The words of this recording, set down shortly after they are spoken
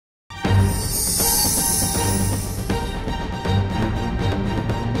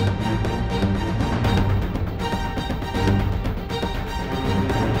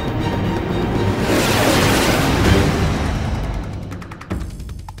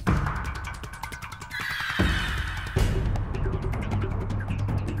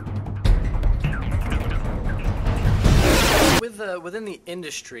within the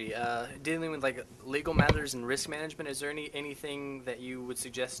industry, dealing with like legal matters and risk management, is there anything that you would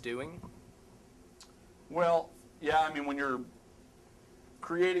suggest doing? Well, yeah, I mean, when you're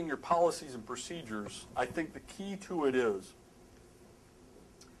creating your policies and procedures, I think the key to it is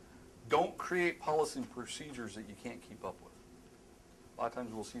don't create policy and procedures that you can't keep up with. A lot of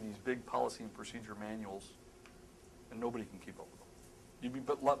times we'll see these big policy and procedure manuals and nobody can keep up with them. You'd be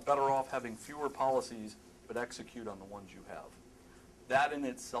better off having fewer policies but execute on the ones you have. That in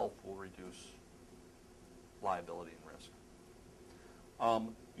itself will reduce liability and risk.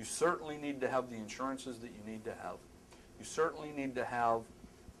 You certainly need to have the insurances that you need to have. You certainly need to have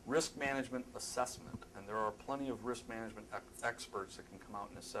risk management assessment, and there are plenty of risk management experts that can come out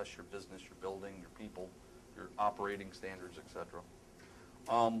and assess your business, your building, your people, your operating standards, etc.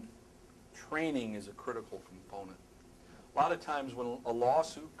 Training is a critical component. A lot of times when a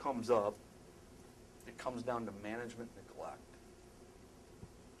lawsuit comes up, it comes down to management neglect.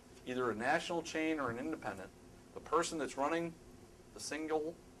 Either a national chain or an independent, the person that's running the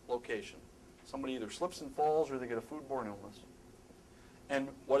single location, somebody either slips and falls or they get a foodborne illness. And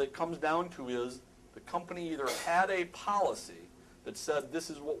what it comes down to is the company either had a policy that said this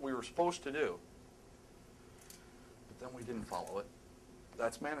is what we were supposed to do, but then we didn't follow it.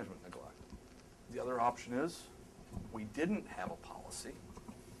 That's management neglect. The other option is we didn't have a policy,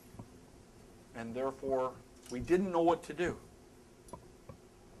 and therefore we didn't know what to do.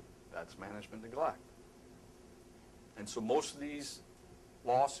 That's management neglect. And so most of these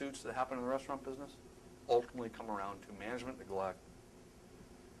lawsuits that happen in the restaurant business ultimately come around to management neglect.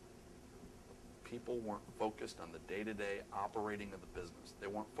 People weren't focused on the day-to-day operating of the business. They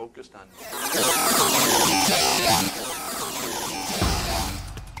weren't focused on